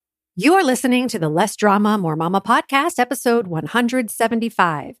You are listening to the Less Drama, More Mama podcast, episode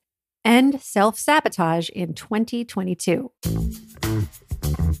 175, End Self-Sabotage in 2022.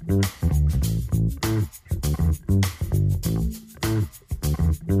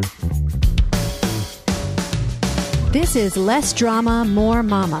 This is Less Drama, More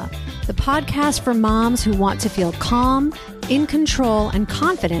Mama, the podcast for moms who want to feel calm, in control, and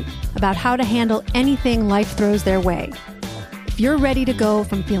confident about how to handle anything life throws their way. If you're ready to go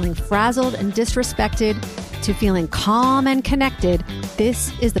from feeling frazzled and disrespected to feeling calm and connected,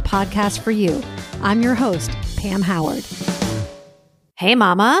 this is the podcast for you. I'm your host, Pam Howard. Hey,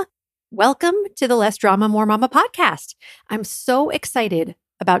 Mama. Welcome to the Less Drama, More Mama podcast. I'm so excited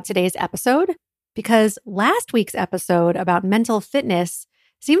about today's episode because last week's episode about mental fitness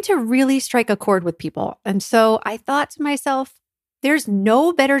seemed to really strike a chord with people. And so I thought to myself, there's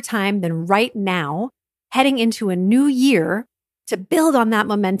no better time than right now, heading into a new year, to build on that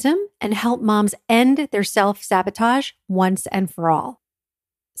momentum and help moms end their self-sabotage once and for all.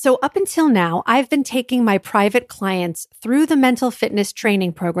 So up until now, I've been taking my private clients through the mental fitness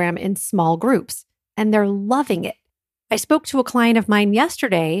training program in small groups, and they're loving it. I spoke to a client of mine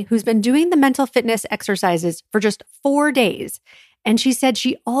yesterday who's been doing the mental fitness exercises for just 4 days, and she said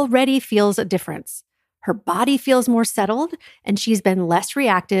she already feels a difference. Her body feels more settled, and she's been less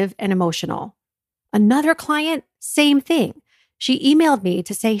reactive and emotional. Another client, same thing. She emailed me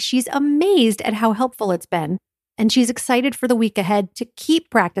to say she's amazed at how helpful it's been, and she's excited for the week ahead to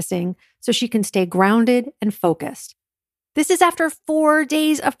keep practicing so she can stay grounded and focused. This is after 4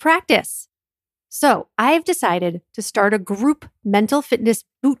 days of practice. So I've decided to start a group mental fitness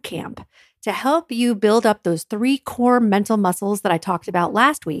boot camp to help you build up those 3 core mental muscles that I talked about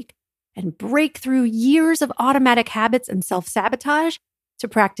last week and break through years of automatic habits and self-sabotage to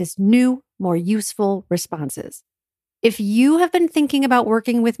practice new, more useful responses. If you have been thinking about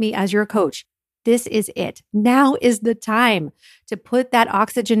working with me as your coach, this is it. Now is the time to put that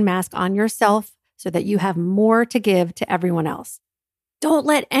oxygen mask on yourself so that you have more to give to everyone else. Don't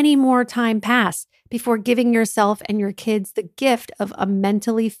let any more time pass before giving yourself and your kids the gift of a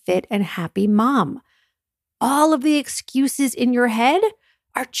mentally fit and happy mom. All of the excuses in your head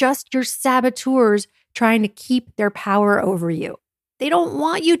are just your saboteurs trying to keep their power over you. They don't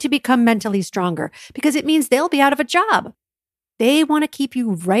want you to become mentally stronger because it means they'll be out of a job. They want to keep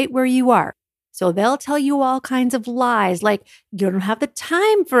you right where you are. So they'll tell you all kinds of lies like you don't have the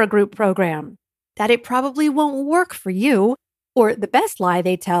time for a group program, that it probably won't work for you, or the best lie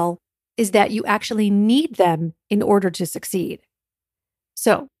they tell is that you actually need them in order to succeed.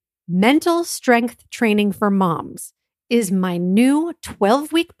 So, Mental Strength Training for Moms is my new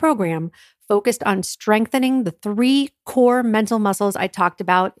 12-week program focused on strengthening the 3 core mental muscles I talked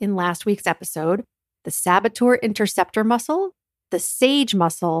about in last week's episode: the saboteur interceptor muscle, the sage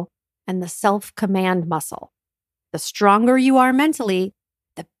muscle, and the self-command muscle. The stronger you are mentally,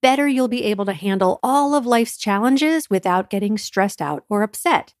 the better you'll be able to handle all of life's challenges without getting stressed out or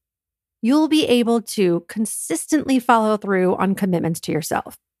upset. You'll be able to consistently follow through on commitments to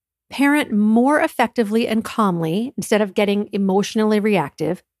yourself, parent more effectively and calmly instead of getting emotionally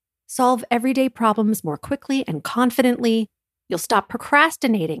reactive, solve everyday problems more quickly and confidently. You'll stop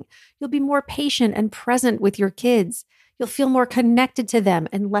procrastinating. You'll be more patient and present with your kids. You'll feel more connected to them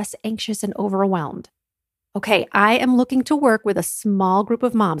and less anxious and overwhelmed. Okay, I am looking to work with a small group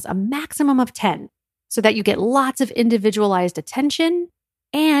of moms, a maximum of 10, so that you get lots of individualized attention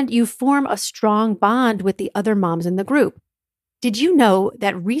and you form a strong bond with the other moms in the group. Did you know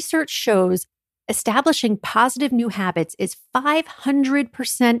that research shows establishing positive new habits is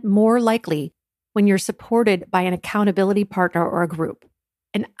 500% more likely when you're supported by an accountability partner or a group?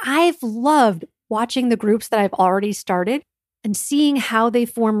 And I've loved watching the groups that I've already started and seeing how they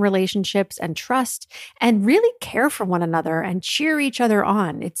form relationships and trust and really care for one another and cheer each other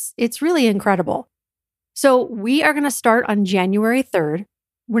on. It's really incredible. So we are going to start on January 3rd.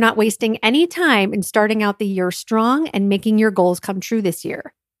 We're not wasting any time in starting out the year strong and making your goals come true this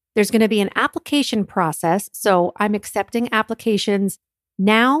year. There's going to be an application process, so I'm accepting applications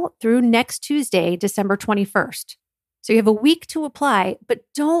now through next Tuesday, December 21st. So you have a week to apply, but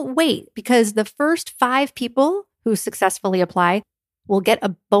don't wait because the first 5 people who successfully apply will get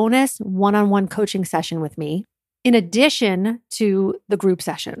a bonus one-on-one coaching session with me in addition to the group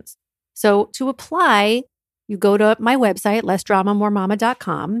sessions. So to apply, you go to my website,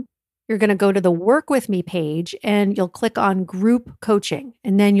 lessdramamoremama.com. You're going to go to the Work With Me page and you'll click on Group Coaching.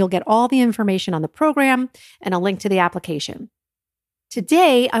 And then you'll get all the information on the program and a link to the application.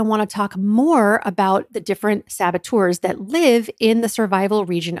 Today, I want to talk more about the different saboteurs that live in the survival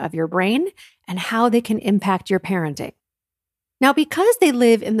region of your brain and how they can impact your parenting. Now, because they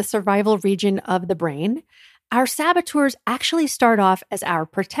live in the survival region of the brain, our saboteurs actually start off as our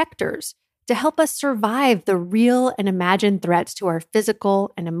protectors to help us survive the real and imagined threats to our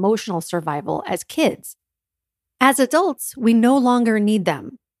physical and emotional survival as kids. As adults, we no longer need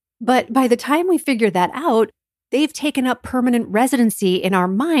them. But by the time we figure that out, they've taken up permanent residency in our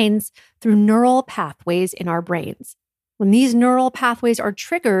minds through neural pathways in our brains. When these neural pathways are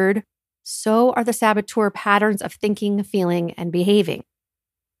triggered, so are the saboteur patterns of thinking, feeling, and behaving.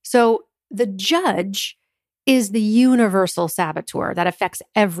 So the judge is the universal saboteur that affects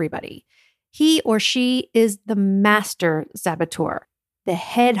everybody. He or she is the master saboteur, the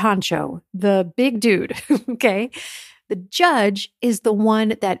head honcho, the big dude, okay? The judge is the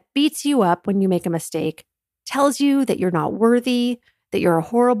one that beats you up when you make a mistake, tells you that you're not worthy, that you're a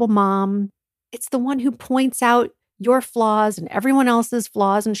horrible mom. It's the one who points out your flaws and everyone else's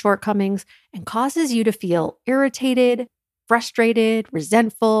flaws and shortcomings and causes you to feel irritated, frustrated,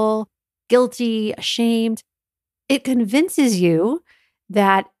 resentful, guilty, ashamed. It convinces you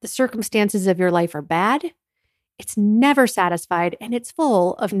that the circumstances of your life are bad, it's never satisfied, and it's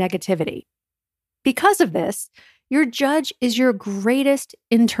full of negativity. Because of this, your judge is your greatest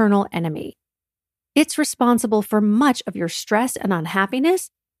internal enemy. It's responsible for much of your stress and unhappiness,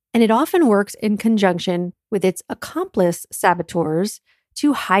 and it often works in conjunction with its accomplice saboteurs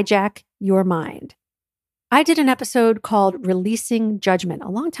to hijack your mind. I did an episode called Releasing Judgment a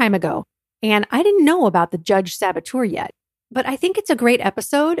long time ago, and I didn't know about the judge saboteur yet. But I think it's a great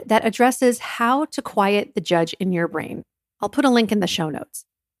episode that addresses how to quiet the judge in your brain. I'll put a link in the show notes.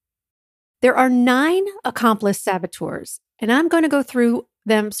 There are 9 accomplice saboteurs, and I'm going to go through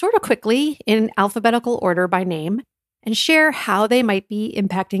them sort of quickly in alphabetical order by name and share how they might be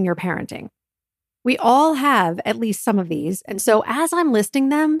impacting your parenting. We all have at least some of these, and so as I'm listing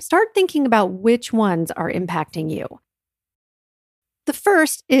them, start thinking about which ones are impacting you. The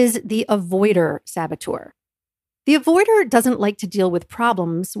first is the avoider saboteur. The avoider doesn't like to deal with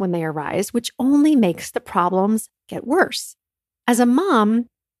problems when they arise, which only makes the problems get worse. As a mom,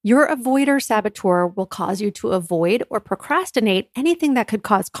 your avoider saboteur will cause you to avoid or procrastinate anything that could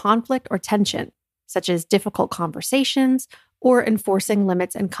cause conflict or tension, such as difficult conversations or enforcing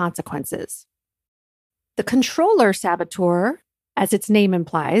limits and consequences. The controller saboteur, as its name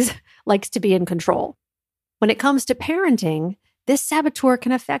implies, likes to be in control. When it comes to parenting, this saboteur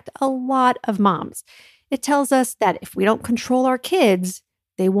can affect a lot of moms. It tells us that if we don't control our kids,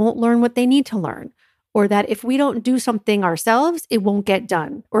 they won't learn what they need to learn, or that if we don't do something ourselves, it won't get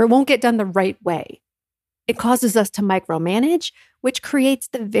done, or it won't get done the right way. It causes us to micromanage, which creates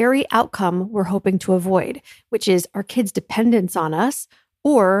the very outcome we're hoping to avoid, which is our kids' dependence on us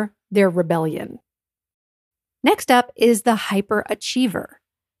or their rebellion. Next up is the hyperachiever.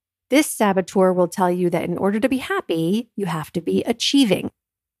 This saboteur will tell you that in order to be happy, you have to be achieving.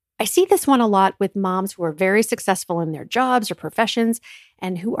 I see this one a lot with moms who are very successful in their jobs or professions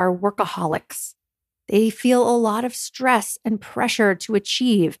and who are workaholics. They feel a lot of stress and pressure to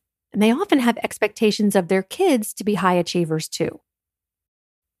achieve, and they often have expectations of their kids to be high achievers too.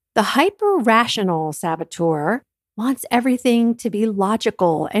 The hyper-rational saboteur wants everything to be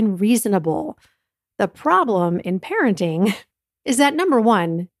logical and reasonable. The problem in parenting is that number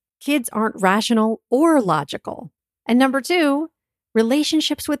 1, kids aren't rational or logical. And number 2,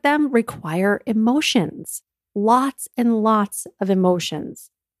 relationships with them require emotions, lots and lots of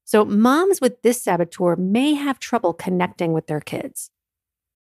emotions. So moms with this saboteur may have trouble connecting with their kids.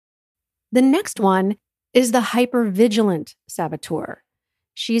 The next one is the hypervigilant saboteur.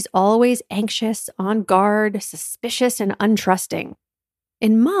 She's always anxious, on guard, suspicious, and untrusting.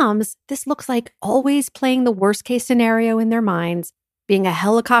 In moms, this looks like always playing the worst-case scenario in their minds, being a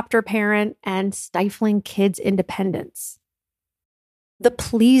helicopter parent, and stifling kids' independence. The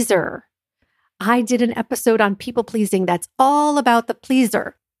pleaser. I did an episode on people-pleasing that's all about the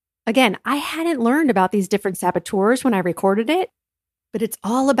pleaser. Again, I hadn't learned about these different saboteurs when I recorded it, but it's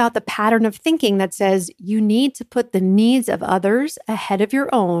all about the pattern of thinking that says you need to put the needs of others ahead of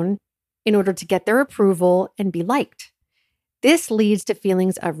your own in order to get their approval and be liked. This leads to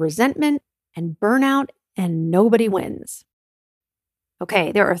feelings of resentment and burnout, and nobody wins.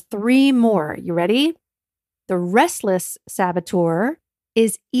 Okay, there are 3 more. You ready? The restless saboteur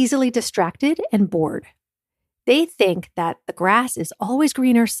is easily distracted and bored. They think that the grass is always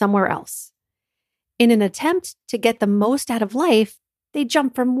greener somewhere else. In an attempt to get the most out of life, they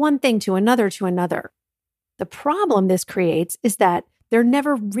jump from one thing to another to another. The problem this creates is that they're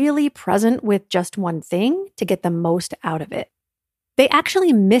never really present with just one thing to get the most out of it. They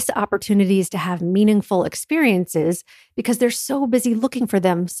actually miss opportunities to have meaningful experiences because they're so busy looking for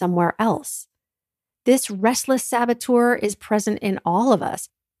them somewhere else. This restless saboteur is present in all of us,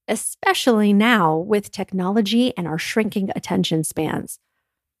 especially now with technology and our shrinking attention spans.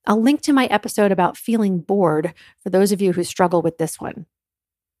 I'll link to my episode about feeling bored for those of you who struggle with this one.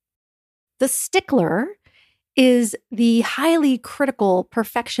 The stickler is the highly critical,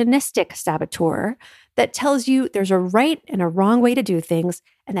 perfectionistic saboteur that tells you there's a right and a wrong way to do things,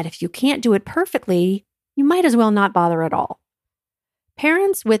 and that if you can't do it perfectly, you might as well not bother at all.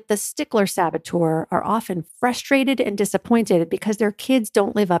 Parents with the stickler saboteur are often frustrated and disappointed because their kids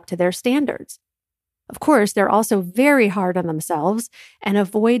don't live up to their standards. Of course, they're also very hard on themselves and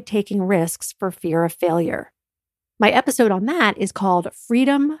avoid taking risks for fear of failure. My episode on that is called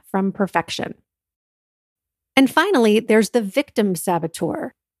Freedom from Perfection. And finally, there's the victim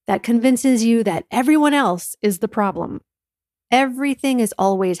saboteur that convinces you that everyone else is the problem. Everything is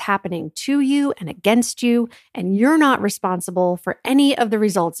always happening to you and against you, and you're not responsible for any of the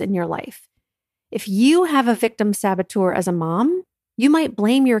results in your life. If you have a victim saboteur as a mom, you might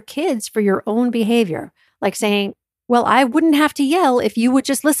blame your kids for your own behavior, like saying, well, I wouldn't have to yell if you would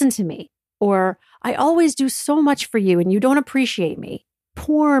just listen to me. Or, I always do so much for you and you don't appreciate me.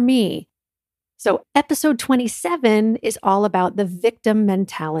 Poor me. So episode 27 is all about the victim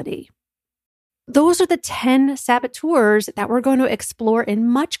mentality. Those are the 10 saboteurs that we're going to explore in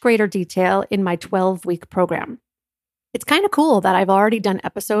much greater detail in my 12-week program. It's kind of cool that I've already done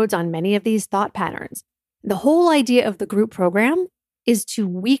episodes on many of these thought patterns. The whole idea of the group program is to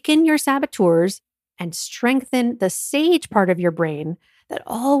weaken your saboteurs and strengthen the sage part of your brain that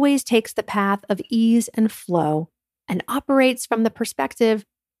always takes the path of ease and flow and operates from the perspective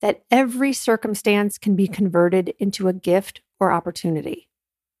that every circumstance can be converted into a gift or opportunity.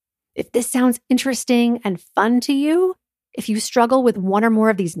 If this sounds interesting and fun to you, if you struggle with one or more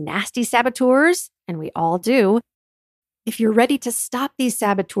of these nasty saboteurs, and we all do, if you're ready to stop these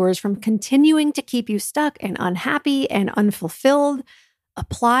saboteurs from continuing to keep you stuck and unhappy and unfulfilled,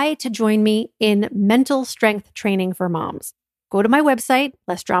 apply to join me in mental strength training for moms. Go to my website,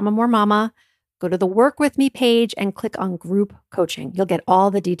 Less Drama, More Mama, go to the Work With Me page and click on Group Coaching. You'll get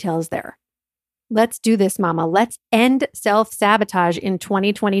all the details there. Let's do this, Mama. Let's end self-sabotage in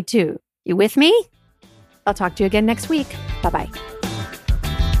 2022. You with me? I'll talk to you again next week. Bye-bye.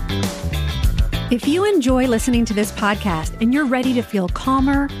 If you enjoy listening to this podcast and you're ready to feel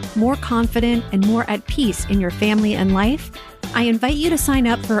calmer, more confident, and more at peace in your family and life, I invite you to sign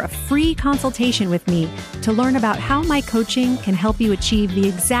up for a free consultation with me to learn about how my coaching can help you achieve the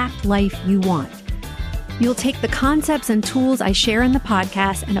exact life you want. You'll take the concepts and tools I share in the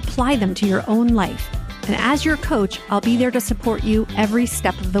podcast and apply them to your own life. And as your coach, I'll be there to support you every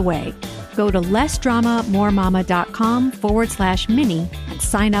step of the way. Go to lessdramamoremama.com/mini and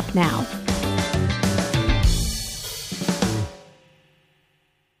sign up now.